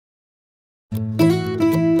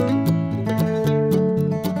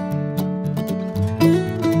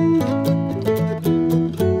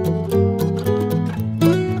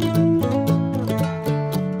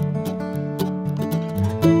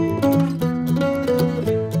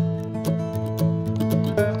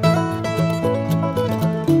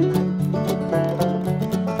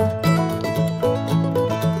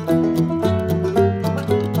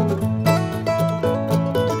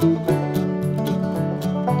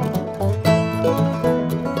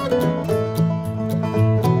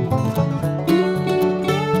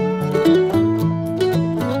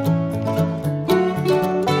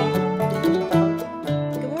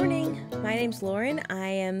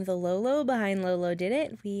and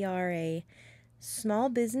lolodidit. We are a small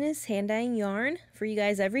business hand-dyeing yarn for you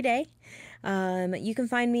guys every day. You can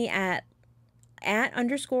find me at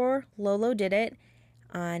 @_lolodidit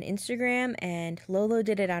on Instagram and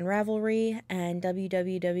lolodidit on Ravelry and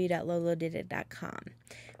www.lolodidit.com,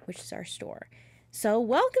 which is our store. So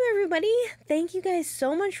welcome everybody. Thank you guys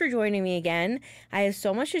so much for joining me again. I have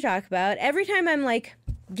so much to talk about. Every time I'm like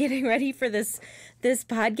getting ready for this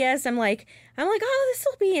podcast, I'm like, oh, this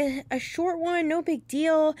will be a short one, no big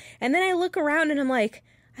deal. And then I look around and I'm like,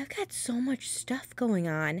 I've got so much stuff going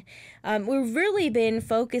on. We've really been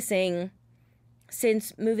focusing,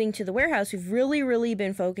 since moving to the warehouse, we've really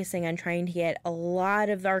been focusing on trying to get a lot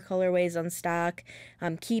of our colorways on stock,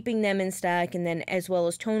 keeping them in stock, and then as well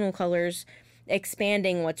as tonal colors,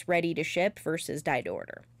 expanding what's ready to ship versus dye to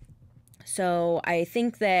order. So I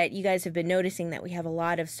think that you guys have been noticing that we have a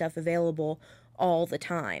lot of stuff available all the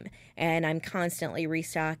time, and I'm constantly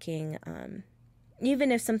restocking,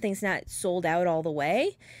 even if something's not sold out all the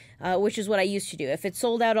way, which is what I used to do. If it's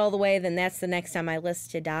sold out all the way, then that's the next on my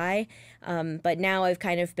list to dye. But now I've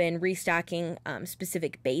kind of been restocking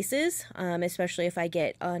specific bases, especially if I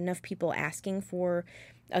get enough people asking for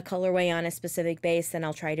a colorway on a specific base, then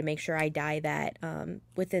I'll try to make sure I dye that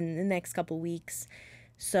within the next couple weeks.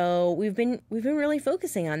 So we've been really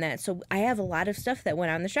focusing on that. So I have a lot of stuff that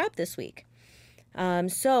went on the shop this week.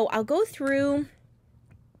 So I'll go through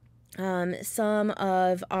some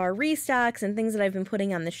of our restocks and things that I've been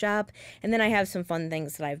putting on the shop, and then I have some fun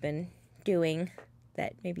things that I've been doing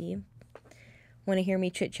that maybe you want to hear me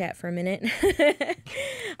chit chat for a minute.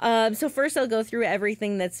 So first I'll go through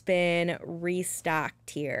everything that's been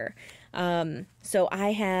restocked here. So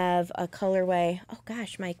I have a colorway. Oh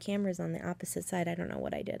gosh, my camera's on the opposite side. I don't know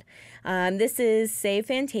what I did. This is Save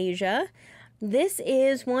Fantasia. This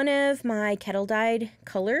is one of my kettle dyed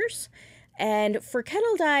colors. And for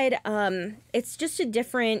kettle dyed, it's just a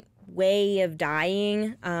different way of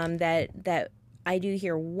dyeing that I do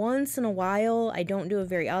here once in a while. I don't do it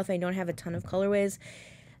very often. I don't have a ton of colorways.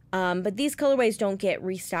 But these colorways don't get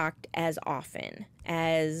restocked as often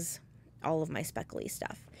as all of my speckly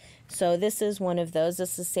stuff. So this is one of those.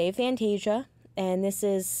 This is Save Fantasia. And this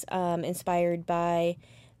is inspired by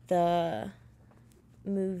the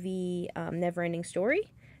movie Neverending Story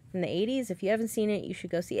from the 80s. If you haven't seen it, you should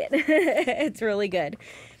go see it. It's really good.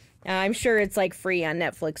 I'm sure it's like free on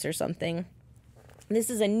Netflix or something. This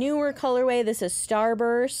is a newer colorway. This is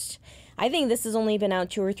Starburst. I think this has only been out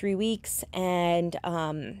 2 or 3 weeks, and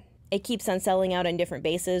it keeps on selling out on different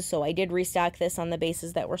bases, so I did restock this on the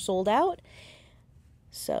bases that were sold out.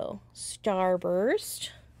 So, Starburst.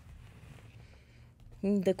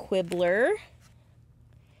 The Quibbler.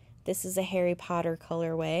 This is a Harry Potter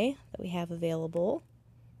colorway that we have available.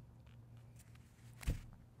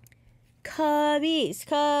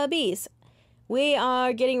 Cubbies. We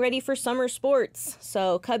are getting ready for summer sports.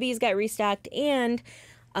 So Cubbies got restocked. And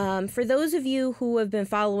for those of you who have been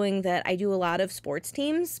following that, I do a lot of sports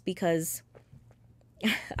teams because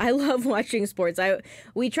I love watching sports.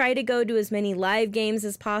 We try to go to as many live games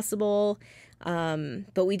as possible.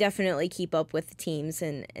 But we definitely keep up with the teams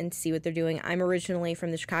and see what they're doing. I'm originally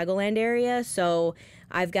from the Chicagoland area, so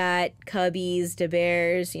I've got Cubbies, the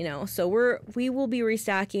Bears, so we will be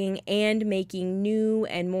restocking and making new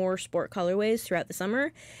and more sport colorways throughout the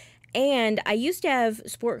summer. And I used to have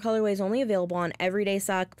sport colorways only available on Everyday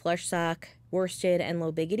Sock, Plush Sock, Worsted, and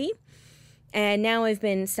Low Biggity. And now I've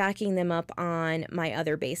been stocking them up on my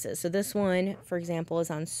other bases. So this one, for example,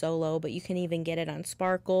 is on Solo, but you can even get it on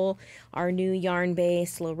Sparkle, our new yarn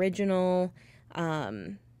base, L'Original,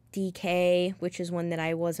 DK, which is one that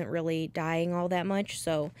I wasn't really dyeing all that much.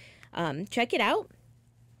 So check it out.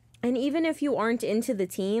 And even if you aren't into the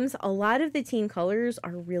teams, a lot of the team colors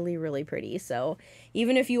are really pretty. So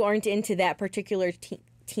even if you aren't into that particular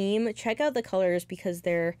team, check out the colors because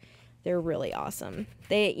they're really awesome.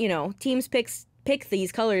 Teams pick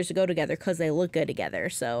these colors to go together because they look good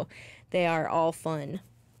together. So they are all fun.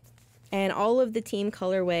 And all of the team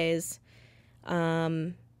colorways,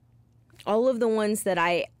 all of the ones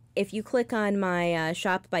that if you click on my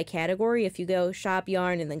shop by category, if you go shop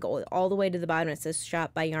yarn and then go all the way to the bottom, it says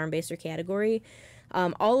shop by yarn base or category.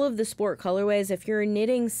 All of the sport colorways, if you're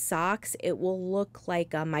knitting socks, it will look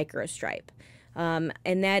like a micro stripe. And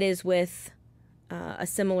that is with a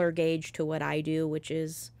similar gauge to what I do, which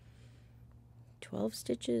is 12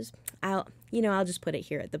 stitches. I'll just put it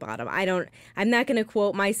here at the bottom. I'm not going to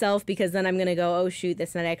quote myself because then I'm going to go, oh shoot,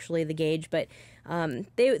 that's not actually the gauge, but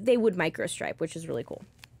they would micro stripe, which is really cool.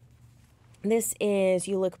 This is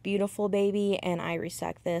You Look Beautiful, Baby, and I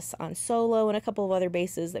restocked this on Solo and a couple of other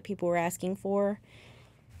bases that people were asking for.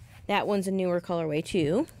 That one's a newer colorway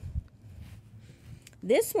too.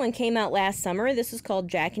 This one came out last summer. This is called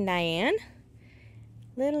Jack and Diane.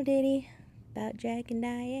 Little ditty about Jack and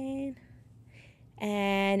Diane.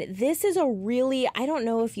 And this is a really, I don't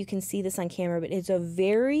know if you can see this on camera, but it's a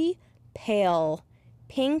very pale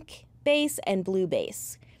pink base and blue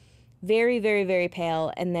base. Very, very, very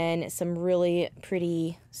pale. And then some really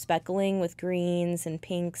pretty speckling with greens and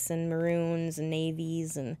pinks and maroons and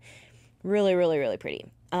navies, and really, really, really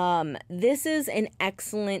pretty. This is an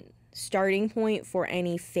excellent starting point for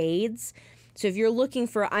any fades. So if you're looking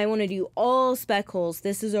for, I want to do all speckles,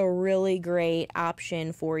 this is a really great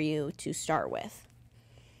option for you to start with.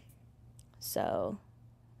 So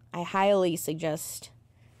I highly suggest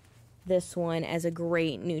this one as a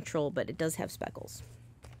great neutral, but it does have speckles.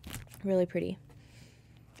 Really pretty.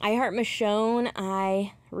 I Heart Michonne,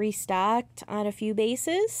 I restocked on a few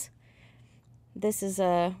bases. This is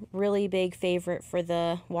a really big favorite for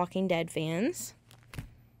the Walking Dead fans.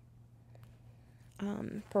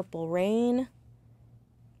 Purple Rain.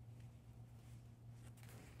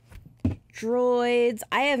 Droids.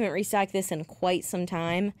 I haven't restocked this in quite some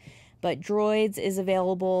time, but Droids is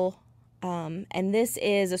available. And this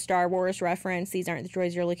is a Star Wars reference. These aren't the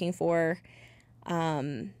droids you're looking for.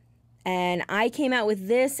 And I came out with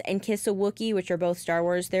this and Kiss a Wookiee, which are both Star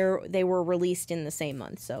Wars. They were released in the same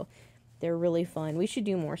month, so they're really fun. We should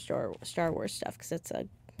do more Star Wars stuff because it's a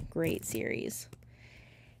great series.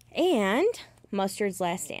 And Mustard's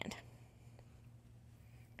Last Stand.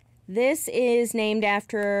 This is named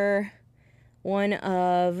after one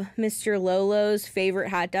of Mr. Lolo's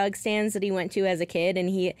favorite hot dog stands that he went to as a kid, and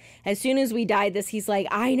he, as soon as we dyed this, he's like,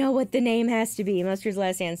 I know what the name has to be, Mustard's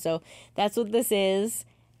Last Stand. So that's what this is.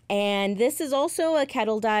 And this is also a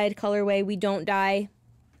kettle dyed colorway. We don't dye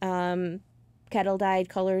kettle dyed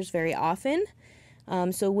colors very often.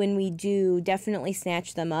 So when we do, definitely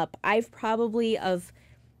snatch them up. I've probably, of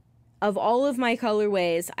all of my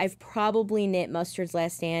colorways, I've probably knit Mustard's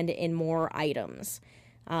Last Stand in more items.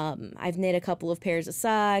 I've knit a couple of pairs of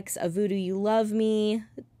socks, a Voodoo You Love Me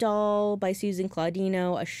doll by Susan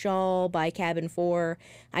Claudino, a shawl by Cabin 4.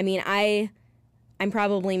 I mean, I'm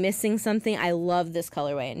probably missing something. I love this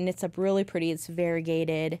colorway, and it's up really pretty. It's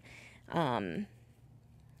variegated.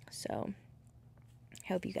 So I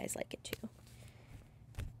hope you guys like it too.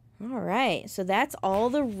 All right, so that's all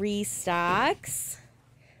the restocks.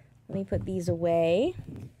 Let me put these away.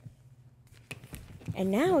 And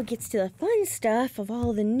now it gets to the fun stuff of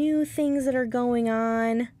all the new things that are going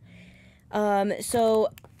on.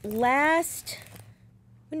 So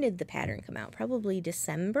when did the pattern come out? Probably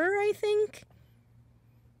December, I think.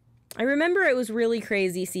 I remember it was really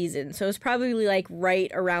crazy season, so it was probably like right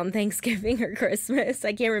around Thanksgiving or Christmas.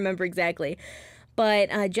 I can't remember exactly. But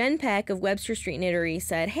Jen Peck of Webster Street Knittery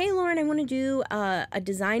said, hey, Lauren, I want to do a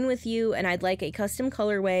design with you, and I'd like a custom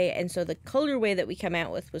colorway. And so the colorway that we come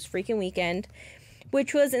out with was Freakin' Weekend,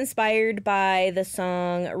 which was inspired by the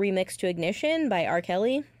song Remix to Ignition by R.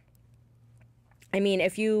 Kelly. I mean,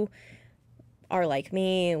 if you are like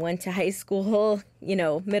me, went to high school, you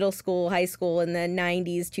know, middle school, high school in the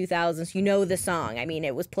 90s, 2000s, you know the song. I mean,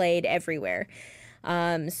 it was played everywhere.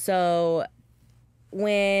 So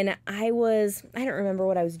when I don't remember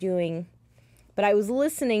what I was doing, but I was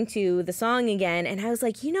listening to the song again, and I was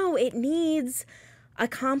like, you know, it needs a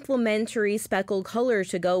complementary speckled color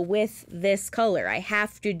to go with this color. I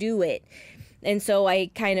have to do it. And so I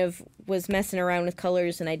kind of was messing around with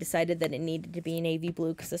colors, and I decided that it needed to be navy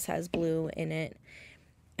blue because this has blue in it.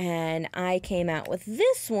 And I came out with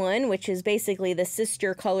this one, which is basically the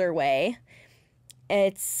sister colorway.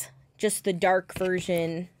 It's just the dark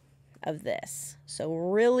version of this. So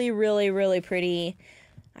really, really, really pretty.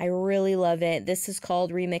 I really love it. This is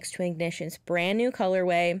called Remix to Ignition. It's brand new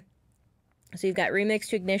colorway. So you've got Remix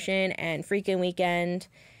to Ignition and Freakin' Weekend,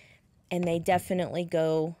 and they definitely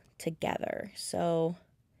go together. So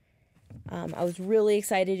I was really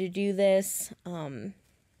excited to do this. I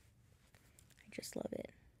just love it.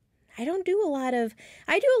 I do a lot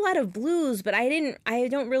of blues, but I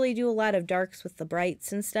don't really do a lot of darks with the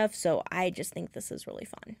brights and stuff, so I just think this is really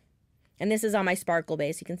fun. And this is on my sparkle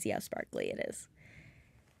base. You can see how sparkly it is.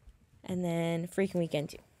 And then Freakin' Weekend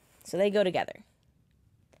too. So they go together.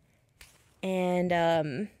 And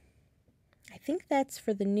I think that's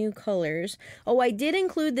for the new colors. Oh, I did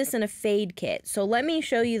include this in a fade kit. So let me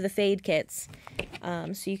show you the fade kits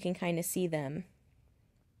so you can kind of see them.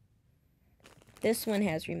 This one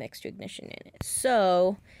has Remix to Ignition in it.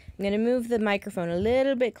 So I'm going to move the microphone a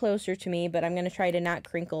little bit closer to me, but I'm going to try to not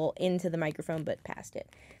crinkle into the microphone, but past it.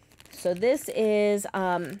 So this is,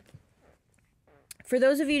 for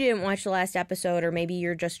those of you who didn't watch the last episode, or maybe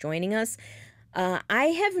you're just joining us, I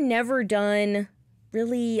have never done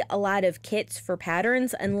really a lot of kits for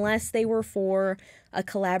patterns unless they were for a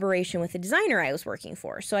collaboration with a designer I was working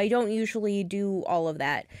for. So I don't usually do all of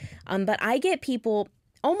that. But I get people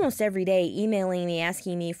almost every day emailing me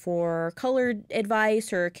asking me for color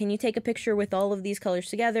advice, or can you take a picture with all of these colors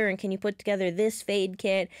together, and can you put together this fade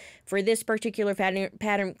kit for this particular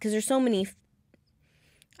pattern, because there's so many.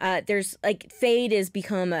 There's like fade has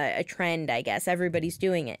become a trend, I guess. Everybody's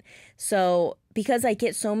doing it. So because I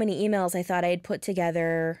get so many emails, I thought I'd put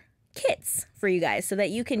together kits for you guys so that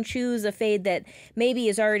you can choose a fade that maybe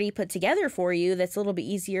is already put together for you that's a little bit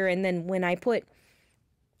easier. And then when I put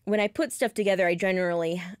stuff together, I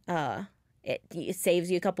generally it saves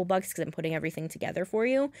you a couple bucks because I'm putting everything together for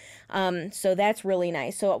you. So that's really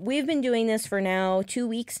nice. So we've been doing this for now 2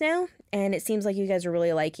 weeks now, and it seems like you guys are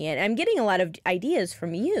really liking it. I'm getting a lot of ideas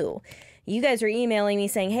from you. You guys are emailing me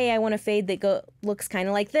saying, hey, I want a fade that looks kind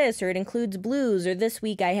of like this, or it includes blues, or this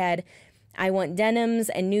week I want denims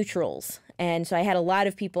and neutrals. And so I had a lot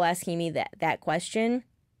of people asking me that question.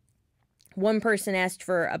 One person asked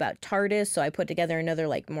for about TARDIS, so I put together another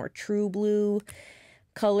like more true blue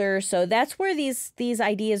color. So that's where these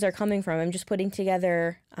ideas are coming from. I'm just putting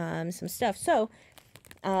together some stuff. So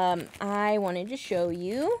I wanted to show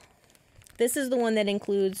you. This is the one that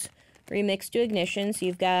includes Remix to Ignition. So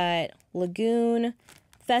you've got Lagoon,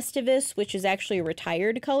 Festivus, which is actually a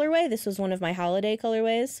retired colorway. This was one of my holiday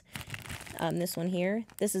colorways. This one here.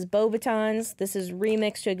 This is Beaubatons. This is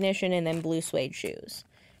Remix to Ignition, and then Blue Suede Shoes.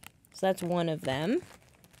 So that's one of them.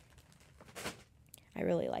 I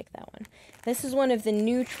really like that one. This is one of the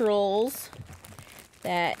neutrals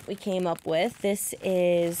that we came up with. This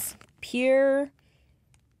is Pure,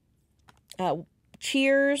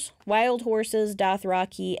 Cheers, Wild Horses,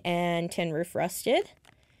 Dothraki, and Tin Roof Rusted.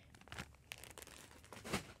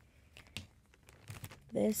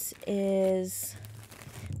 This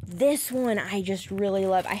one I just really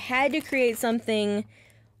love. I had to create something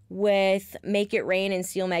with Make It Rain and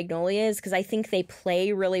Steel Magnolias because I think they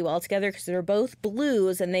play really well together because they're both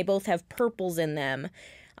blues and they both have purples in them,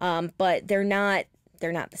 but they're not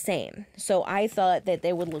the same. So I thought that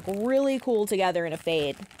they would look really cool together in a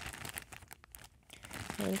fade.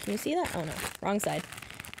 And can you see that? Oh no, wrong side.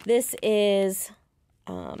 This is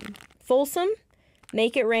Folsom,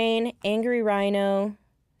 Make It Rain, Angry Rhino,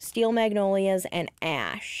 Steel Magnolias, and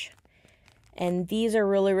Ash. And these are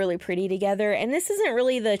really, really pretty together. And this isn't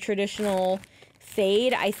really the traditional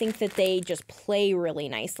fade. I think that they just play really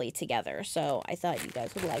nicely together. So I thought you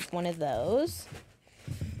guys would like one of those.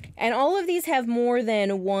 And all of these have more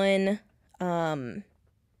than one. I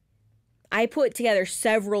put together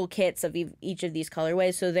several kits of each of these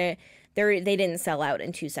colorways. So they didn't sell out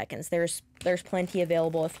in 2 seconds. There's plenty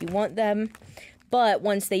available if you want them. But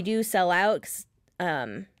once they do sell out,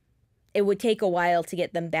 it would take a while to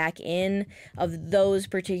get them back in of those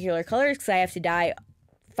particular colors because I have to dye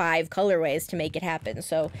 5 colorways to make it happen.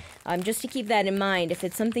 So just to keep that in mind, if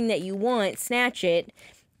it's something that you want, snatch it.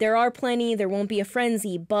 There are plenty. There won't be a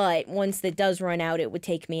frenzy, but once it does run out, it would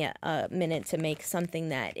take me a minute to make something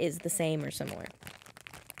that is the same or similar.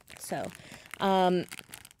 So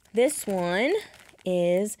this one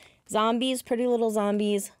is Zombies, Pretty Little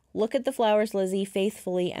Zombies, Look at the Flowers, Lizzie,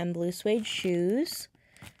 Faithfully, and Blue Suede Shoes,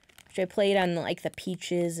 which I played on like the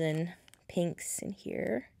peaches and pinks in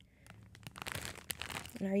here.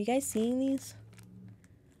 And are you guys seeing these?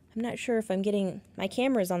 I'm not sure if I'm getting... My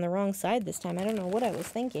camera's on the wrong side this time. I don't know what I was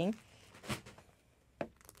thinking.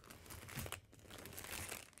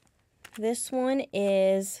 This one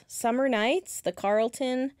is Summer Nights, The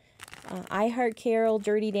Carlton, I Heart Carol,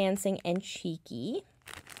 Dirty Dancing, and Cheeky.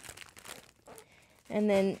 And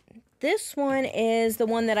then this one is the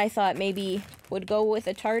one that I thought maybe would go with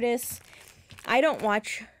a TARDIS. I don't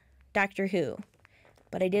watch Doctor Who,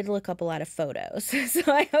 but I did look up a lot of photos. So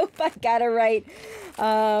I hope I got it right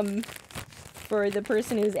for the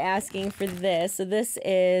person who's asking for this. So this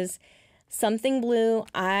is Something Blue,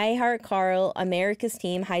 I Heart Carl, America's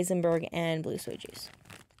Team, Heisenberg, and Blue Suede Shoes.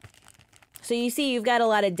 So you see you've got a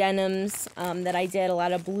lot of denims that I did, a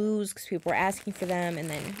lot of blues because people were asking for them, and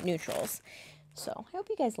then neutrals. So I hope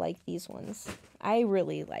you guys like these ones. I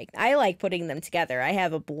like putting them together. I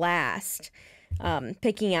have a blast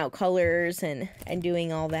picking out colors and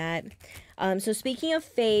doing all that. So speaking of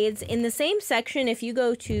fades, in the same section, if you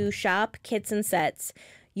go to Shop, Kits, and Sets,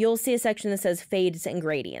 you'll see a section that says Fades and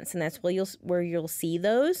Gradients, and that's where you'll see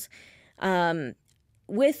those.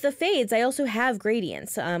 With the fades, I also have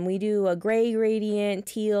gradients. We do a gray gradient,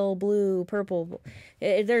 teal, blue, purple.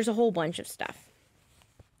 There's a whole bunch of stuff.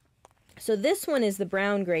 So this one is the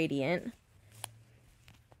brown gradient.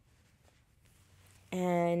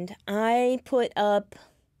 And I put up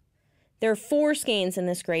there are 4 skeins in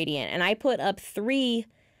this gradient, and I put up 3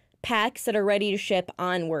 packs that are ready to ship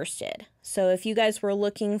on worsted. So if you guys were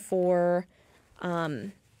looking for,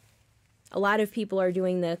 a lot of people are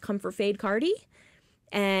doing the Comfort Fade Cardi,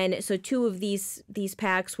 and so 2 of these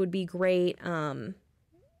packs would be great.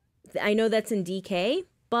 I know that's in DK,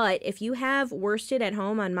 but if you have worsted at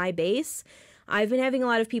home on my base, I've been having a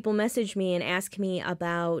lot of people message me and ask me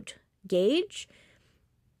about gauge.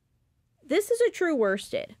 This is a true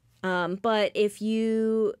worsted, but if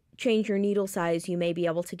you change your needle size, you may be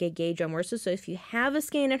able to get gauge on worsted. So if you have a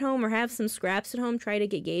skein at home or have some scraps at home, try to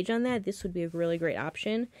get gauge on that. This would be a really great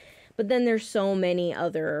option. But then there's so many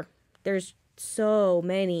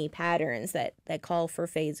patterns that call for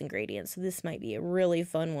fades and gradients. So this might be a really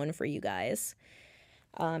fun one for you guys.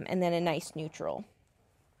 And then a nice neutral.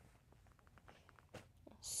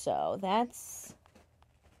 So that's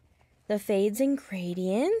the fades and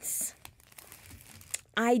gradients.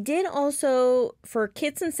 I did also, for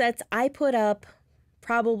kits and sets, I put up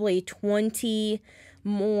probably 20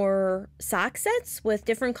 more sock sets with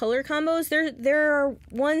different color combos. There are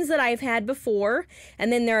ones that I've had before,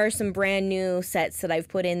 and then there are some brand new sets that I've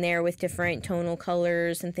put in there with different tonal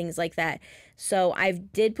colors and things like that. So I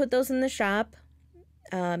did put those in the shop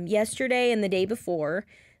yesterday and the day before.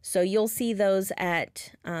 So you'll see those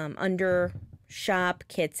at under shop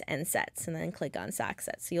kits and sets, and then click on sock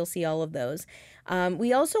sets. So you'll see all of those.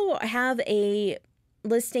 We also have a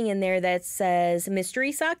listing in there that says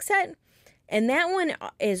mystery sock set, and that one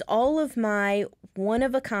is all of my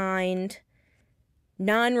one-of-a-kind,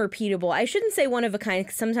 non-repeatable. I shouldn't say one-of-a-kind,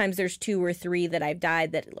 because sometimes there's 2 or 3 that I've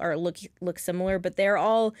dyed that are look similar, but they're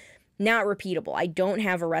all not repeatable. I don't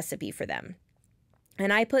have a recipe for them.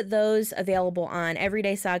 And I put those available on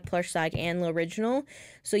Everyday Sock, Plush Sock, and L'Original.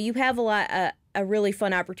 So you have a really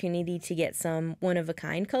fun opportunity to get some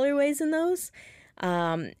one-of-a-kind colorways in those.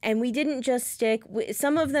 And we didn't just stick,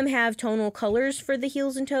 some of them have tonal colors for the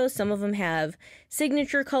heels and toes. Some of them have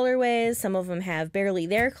signature colorways. Some of them have Barely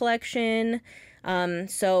There collection.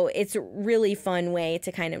 So it's a really fun way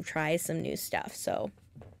to kind of try some new stuff. So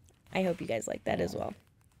I hope you guys like that as well.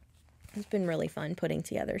 It's been really fun putting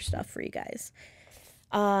together stuff for you guys.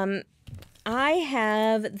 I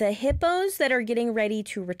have the hippos that are getting ready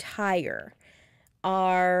to retire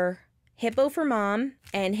are Hippo for Mom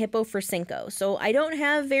and Hippo for Cinco. So I don't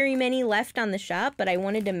have very many left on the shop, but I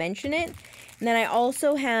wanted to mention it. And then I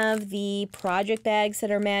also have the project bags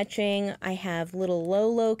that are matching. I have little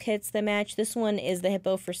Lolo kits that match. This one is the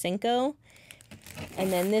Hippo for Cinco.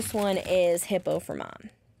 And then this one is Hippo for Mom.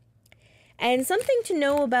 And something to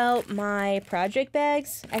know about my project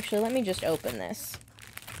bags. Actually, let me just open this.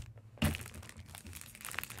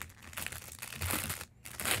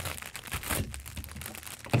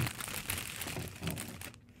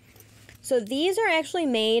 So these are actually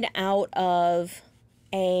made out of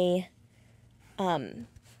a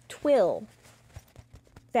twill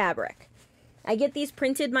fabric. I get these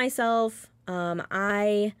printed myself.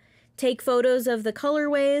 I take photos of the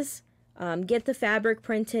colorways, get the fabric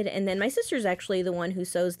printed, and then my sister's actually the one who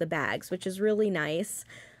sews the bags, which is really nice.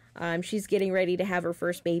 She's getting ready to have her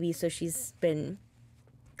first baby, so she's been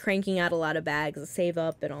cranking out a lot of bags to save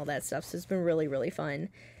up and all that stuff, so it's been really, really fun.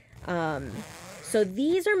 So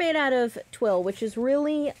these are made out of twill, which is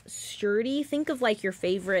really sturdy. Think of like your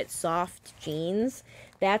favorite soft jeans.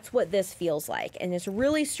 That's what this feels like. And it's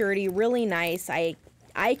really sturdy, really nice. I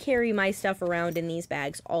carry my stuff around in these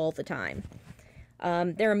bags all the time.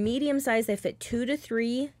 They're a medium size. They fit 2 to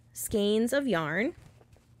 3 skeins of yarn.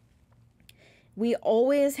 We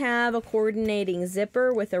always have a coordinating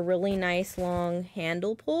zipper with a really nice long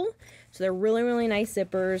handle pull. So they're really, really nice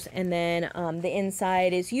zippers. And then the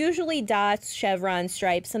inside is usually dots, chevron,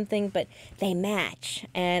 stripes, something, but they match.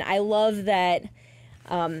 And I love that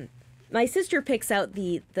my sister picks out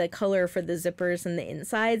the color for the zippers and the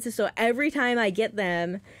insides. So every time I get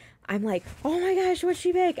them, I'm like, oh my gosh, what'd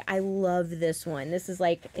she pick? I love this one. This is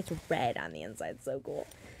like, it's red on the inside. So cool.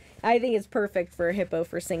 I think it's perfect for Hippo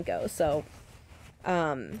for Cinco. So,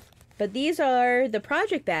 but these are the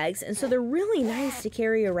project bags, and so they're really nice to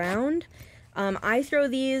carry around. I throw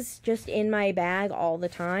these just in my bag all the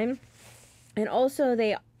time. And also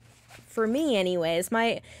they, for me anyways,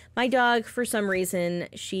 my dog, for some reason,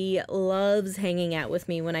 she loves hanging out with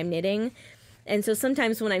me when I'm knitting. And so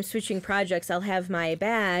sometimes when I'm switching projects, I'll have my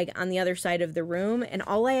bag on the other side of the room, and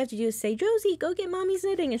all I have to do is say, Josie, go get mommy's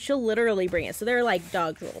knitting, and she'll literally bring it. So they're like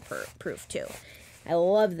dog roll proof too. I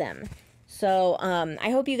love them. So I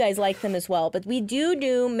hope you guys like them as well. But we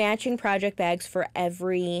do matching project bags for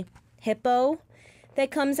every hippo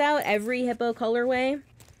that comes out, every hippo colorway,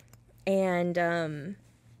 and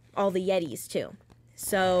all the Yetis too.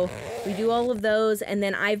 So we do all of those, and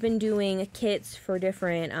then I've been doing kits for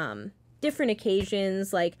different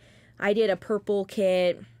occasions. Like I did a purple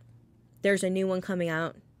kit. There's a new one coming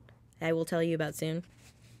out I will tell you about soon.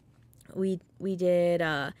 We did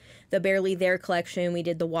the Barely There collection. We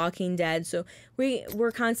did the Walking Dead. So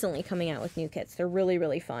we're constantly coming out with new kits. They're really,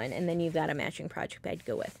 really fun. And then you've got a matching project bag to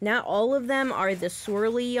go with. Not all of them are the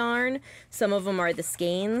swirly yarn. Some of them are the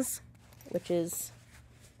skeins, which is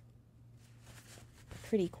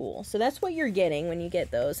pretty cool. So that's what you're getting when you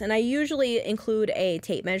get those. And I usually include a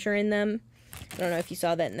tape measure in them. I don't know if you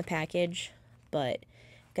saw that in the package, but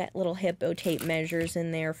got little hippo tape measures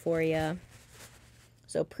in there for you.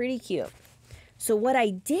 So pretty cute. So what I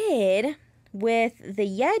did with the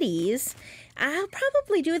Yetis, I'll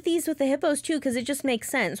probably do these with the hippos too, because it just makes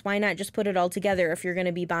sense. Why not just put it all together if you're going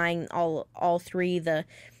to be buying all three, the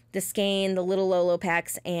skein, the little Lolo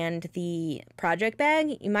packs, and the project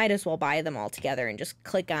bag? You might as well buy them all together and just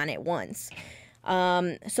click on it once.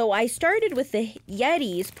 So I started with the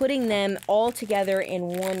Yetis, putting them all together in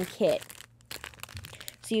one kit.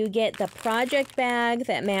 So you get the project bag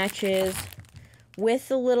that matches with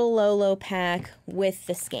the little Lolo pack with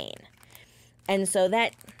the skein. And so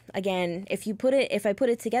that, again, if I put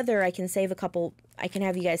it together, I can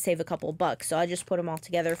have you guys save a couple bucks. So I'll just put them all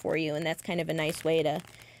together for you, and that's kind of a nice way to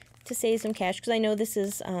save some cash, because I know this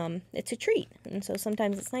is it's a treat, and so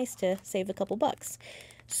sometimes it's nice to save a couple bucks.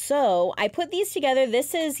 So I put these together.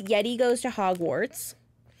 This is Yeti Goes to Hogwarts.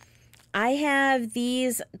 I have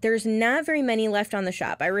these. There's not very many left on the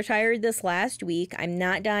shop. I retired this last week. I'm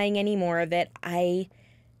not dyeing any more of it. I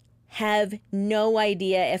have no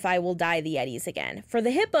idea if I will dye the Yetis again. For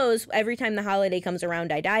the hippos, every time the holiday comes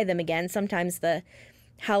around, I dye them again. Sometimes the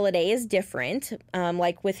holiday is different.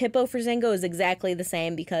 Like with Hippo Frizingo is exactly the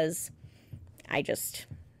same, because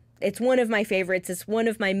it's one of my favorites. It's one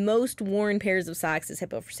of my most worn pairs of socks is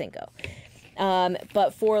Hippo Frizingo.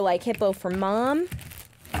 But for like Hippo for Mom,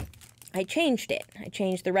 I changed it. I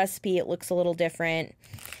changed the recipe. It looks a little different.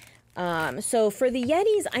 So for the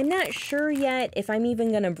Yetis, I'm not sure yet if I'm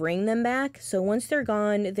even going to bring them back. So once they're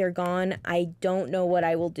gone, they're gone. I don't know what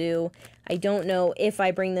I will do. I don't know if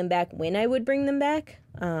I bring them back, when I would bring them back,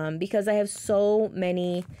 because I have so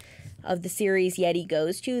many of the series Yeti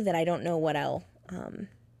goes to that I don't know what I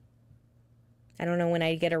don't know when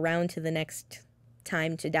I get around to the next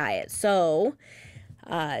time to dye it. So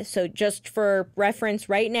just for reference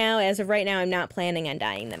as of right now, I'm not planning on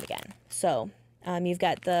dyeing them again. So you've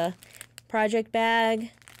got the project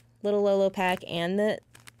bag, little Lolo pack, and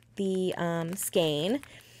the skein.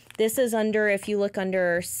 This is under, if you look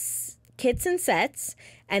under kits and sets,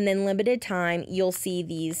 and then limited time, you'll see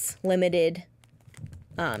these limited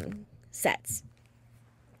sets.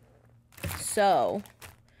 So,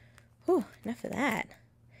 enough of that.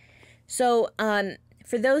 So,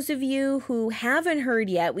 for those of you who haven't heard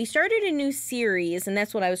yet, we started a new series, and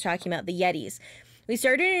that's what I was talking about, the Yetis. We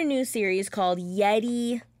started a new series called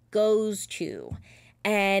Yeti Goes To.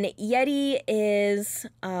 And Yeti is,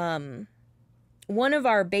 one of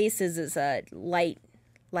our bases is a light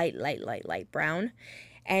brown.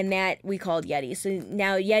 And that we called Yeti. So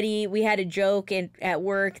now Yeti, we had a joke at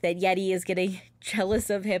work that Yeti is getting jealous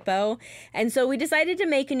of Hippo. And so we decided to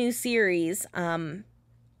make a new series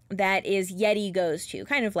that is Yeti Goes To.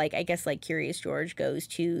 Kind of like, I guess, like Curious George goes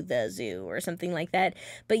to the zoo or something like that.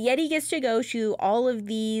 But Yeti gets to go to all of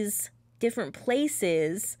these different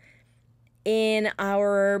places in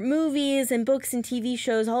our movies and books and TV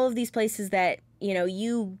shows, all of these places that,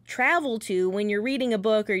 you travel to when you're reading a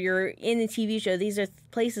book or you're in a TV show. These are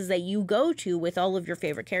places that you go to with all of your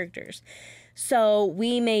favorite characters. So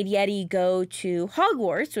we made Yeti go to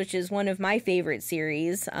Hogwarts, which is one of my favorite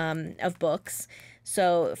series of books.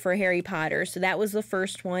 So for Harry Potter. So that was the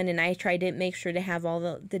first one. And I tried to make sure to have all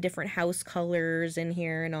the different house colors in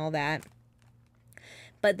here and all that.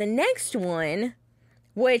 But the next one,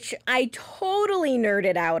 which I totally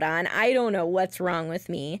nerded out on, I don't know what's wrong with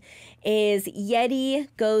me, is Yeti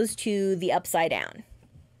Goes to the Upside Down.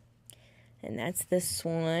 And that's this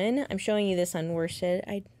one. I'm showing you this on worsted.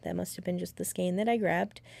 That must have been just the skein that I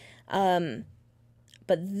grabbed. But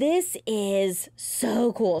this is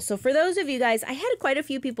so cool. So for those of you guys, I had quite a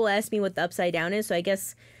few people ask me what the Upside Down is, so I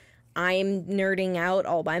guess I'm nerding out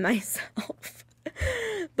all by myself.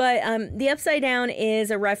 But the Upside Down is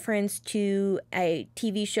a reference to a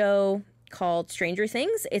TV show called Stranger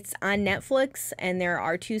Things. It's on Netflix, and there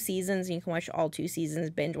are 2 seasons. And you can watch all 2 seasons,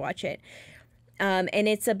 binge watch it. And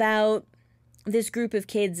it's about this group of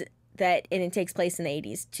kids and it takes place in the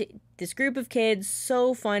 80s. This group of kids,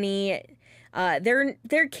 so funny.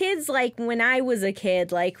 They're kids like when I was a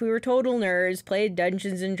kid. Like, we were total nerds, played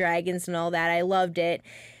Dungeons and Dragons and all that. I loved it.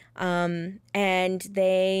 And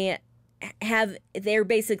they're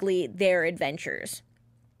basically their adventures.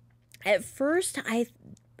 At first, I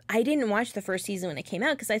didn't watch the first season when it came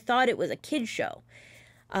out because I thought it was a kid's show.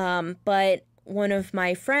 But one of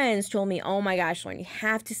my friends told me, oh my gosh, Lauren, you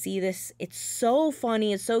have to see this. It's so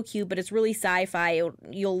funny. It's so cute, but it's really sci-fi.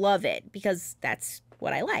 You'll love it because that's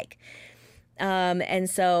what I like. And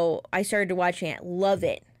so I started watching it. Love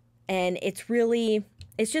it. And it's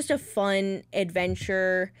just a fun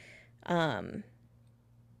adventure. I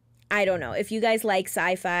don't know. If you guys like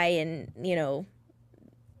sci-fi and,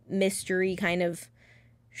 mystery kind of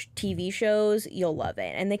TV shows, you'll love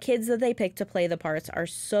it. And the kids that they pick to play the parts are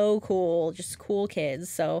so cool, just cool kids.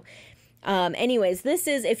 So anyways, this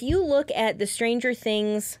is, if you look at the Stranger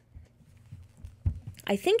Things,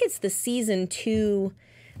 I think it's the season 2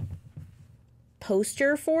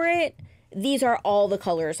 poster for it. These are all the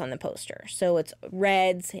colors on the poster. So it's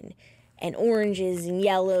reds and oranges and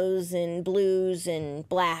yellows and blues and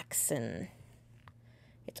blacks, and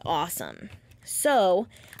it's awesome. So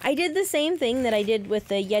I did the same thing that I did with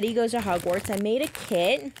the Yeti Goes to Hogwarts. I made a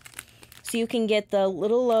kit so you can get the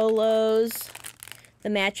little Lolos, the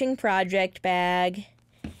matching project bag,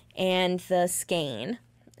 and the skein.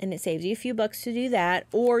 And it saves you a few bucks to do that.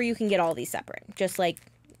 Or you can get all these separate, just like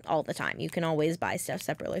all the time. You can always buy stuff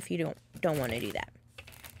separately if you don't want to do that.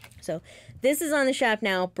 So this is on the shop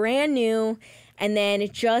now, brand new. And then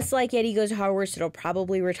just like Yeti Goes to Hogwarts, it'll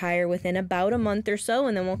probably retire within about a month or so,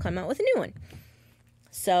 and then we'll come out with a new one.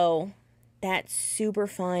 So that's super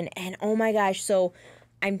fun. And oh my gosh, so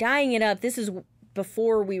I'm dyeing it up. This is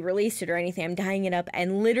before we released it or anything. I'm dyeing it up,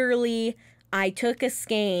 and literally I took a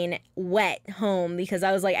skein wet home because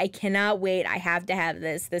I was like, I cannot wait. I have to have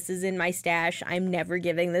this. This is in my stash. I'm never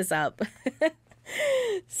giving this up.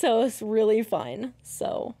 So it's really fun.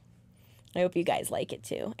 So I hope you guys like it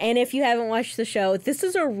too. And if you haven't watched the show, this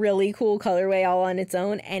is a really cool colorway all on its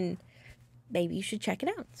own, and maybe you should check it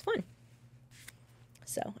out. It's fun.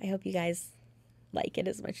 So I hope you guys like it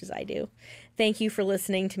as much as I do. Thank you for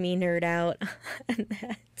listening to me nerd out on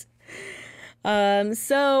that.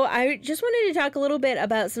 So I just wanted to talk a little bit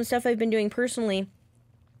about some stuff I've been doing personally.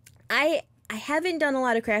 I haven't done a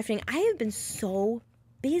lot of crafting. I have been so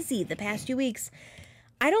busy the past 2 weeks.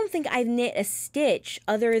 I don't think I've knit a stitch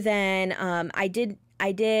other than I did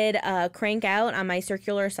crank out on my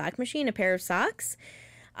circular sock machine a pair of socks.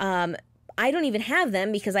 I don't even have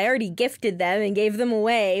them because I already gifted them and gave them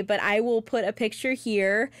away, but I will put a picture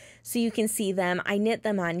here so you can see them. I knit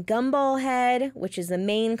them on Gumball Head, which is the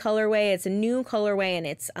main colorway. It's a new colorway, and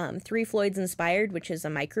it's Three Floyds Inspired, which is a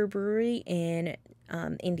microbrewery in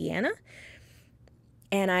Indiana.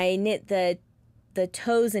 And I knit the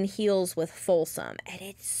toes and heels with Folsom, and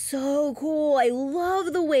it's so cool. I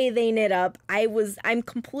love the way they knit up. I'm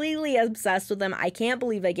completely obsessed with them. I can't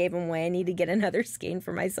believe I gave them away. I need to get another skein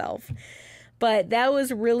for myself. But that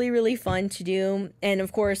was really, really fun to do. And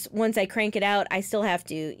of course, once I crank it out, I still have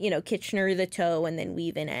to, Kitchener the toe and then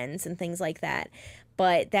weave in ends and things like that.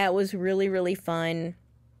 But that was really, really fun.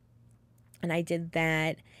 And I did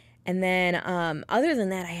that. And then other than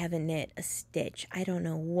that, I haven't knit a stitch. I don't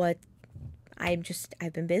know what.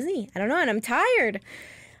 I've been busy. I don't know, and I'm tired.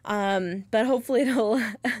 But hopefully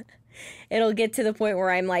it'll get to the point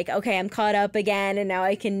where I'm like, okay, I'm caught up again, and now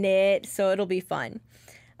I can knit, so it'll be fun.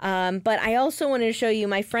 But I also wanted to show you,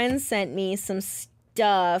 my friends sent me some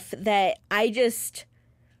stuff that I just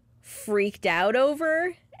freaked out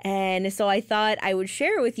over, and so I thought I would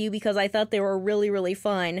share with you because I thought they were really, really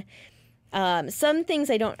fun. Some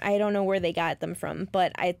things I don't know where they got them from,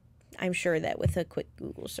 but I'm sure that with a quick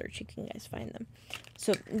Google search, you can guys find them.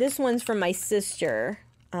 So this one's from my sister.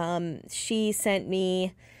 She sent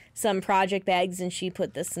me some project bags, and she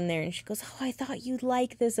put this in there, and she goes, oh, I thought you'd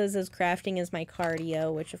like this as crafting is my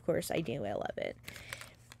cardio, which of course I do. I love it.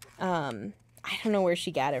 I don't know where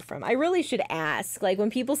she got it from. I really should ask. Like, when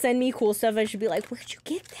people send me cool stuff, I should be like, where'd you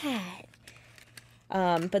get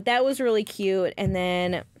that? But that was really cute. And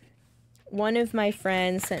then one of my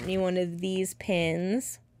friends sent me one of these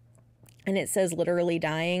pins, and it says literally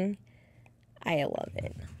dying. I love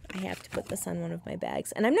it. I have to put this on one of my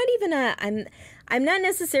bags. And I'm not even I'm not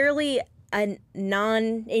necessarily a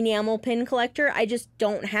non-enamel pin collector. I just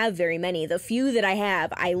don't have very many. The few that I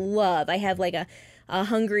have, I love. I have like a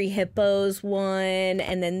Hungry Hippos one,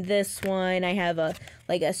 and then this one. I have a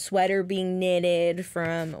sweater being knitted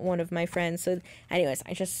from one of my friends. So anyways,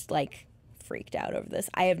 I just freaked out over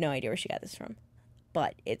this. I have no idea where she got this from,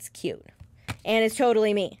 but it's cute. And it's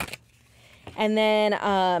totally me. And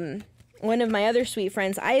then one of my other sweet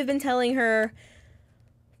friends, I have been telling her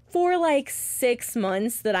for like 6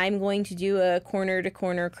 months that I'm going to do a corner to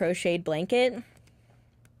corner crocheted blanket.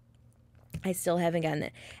 I still haven't gotten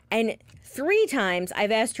it. And 3 times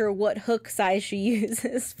I've asked her what hook size she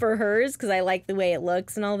uses for hers, because I like the way it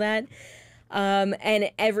looks and all that.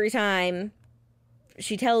 And every time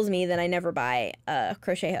she tells me that I never buy a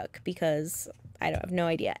crochet hook because I don't have no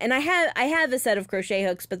idea. And I have a set of crochet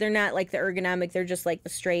hooks, but they're not like the ergonomic. They're just like the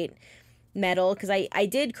straight metal, because I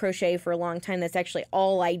did crochet for a long time. That's actually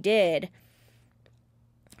all I did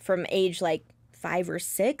from age like 5 or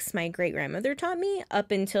 6. My great grandmother taught me up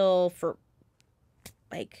until for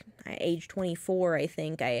like age 24. I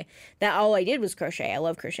think that all I did was crochet. I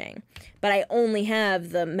love crocheting, but I only have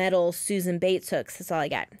the metal Susan Bates hooks. That's all I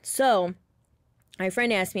got. So my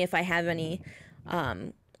friend asked me if I have any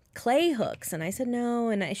clay hooks, and I said no,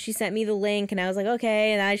 and she sent me the link, and I was like,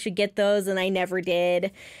 okay, and I should get those, and I never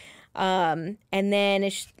did. And then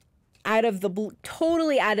out of the blue,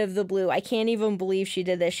 totally out of the blue, I can't even believe she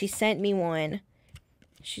did this. She sent me one.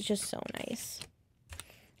 She's just so nice.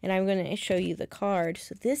 And I'm going to show you the card.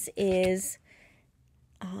 So this is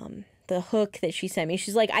the hook that she sent me.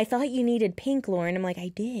 She's like, I thought you needed pink, Lauren. I'm like, I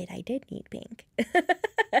did need pink.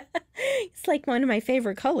 It's like one of my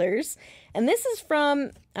favorite colors. And this is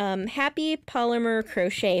from Happy Polymer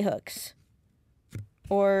Crochet Hooks,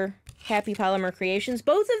 or Happy Polymer Creations.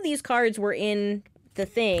 Both of these cards were in the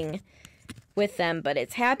thing with them, but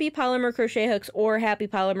it's Happy Polymer Crochet Hooks or Happy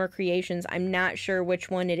Polymer Creations. I'm not sure which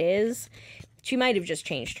one it is. She might have just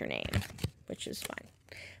changed her name, which is fine.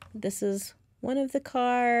 This is one of the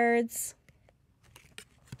cards.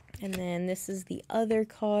 And then this is the other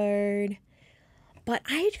card. But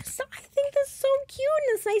I think this is so cute,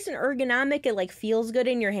 and it's nice and ergonomic. It like feels good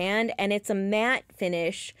in your hand, and it's a matte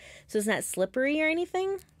finish, so it's not slippery or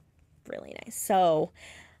anything. Really nice. So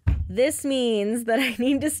this means that I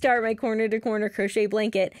need to start my corner to corner crochet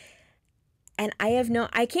blanket, and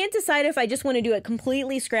I can't decide if I just want to do it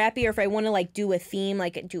completely scrappy or if I want to like do a theme,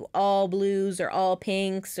 like do all blues or all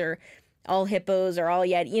pinks or all hippos or all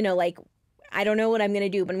Yeti, you know, like I don't know what I'm going to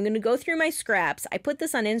do, but I'm going to go through my scraps. I put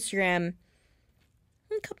this on Instagram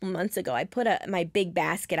a couple months ago. I put my big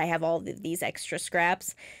basket. I have all these extra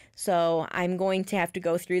scraps. So I'm going to have to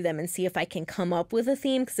go through them and see if I can come up with a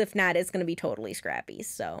theme, because if not, it's going to be totally scrappy.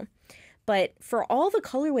 So, but for all the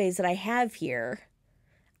colorways that I have here,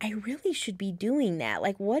 I really should be doing that.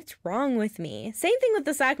 Like, what's wrong with me? Same thing with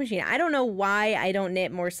the sock machine. I don't know why I don't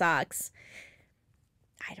knit more socks.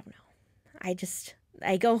 I don't know.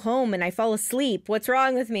 I go home and I fall asleep. What's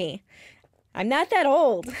wrong with me? I'm not that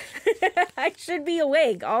old. I should be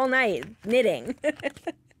awake all night knitting.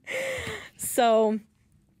 So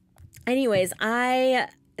anyways,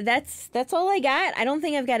 that's all I got. I don't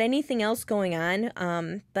think I've got anything else going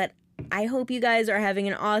on. But I hope you guys are having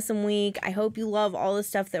an awesome week. I hope you love all the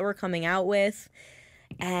stuff that we're coming out with.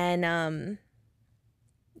 And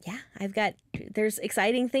yeah, there's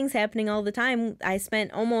exciting things happening all the time. I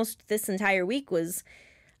spent almost this entire week was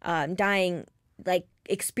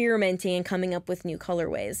experimenting and coming up with new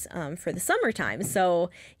colorways for the summertime. So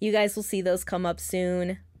you guys will see those come up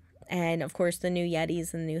soon. And of course the new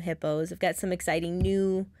Yetis and the new hippos. I've got some exciting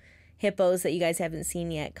new hippos that you guys haven't seen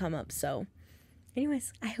yet come up. So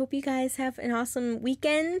anyways, I hope you guys have an awesome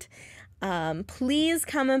weekend. Please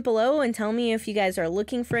comment below and tell me if you guys are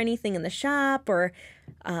looking for anything in the shop or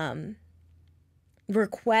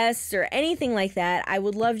requests or anything like that. I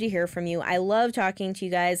would love to hear from you. I love talking to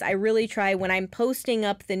you guys. I really try when I'm posting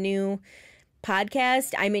up the new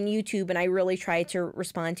podcast. I'm in YouTube, and I really try to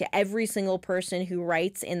respond to every single person who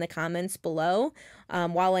writes in the comments below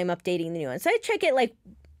while I'm updating the new one. So I check it like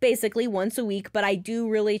basically once a week, but I do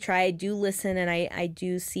really try. I do listen, and I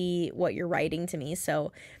do see what you're writing to me.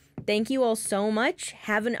 So thank you all so much.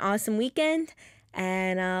 Have an awesome weekend,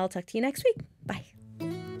 and I'll talk to you next week. Bye.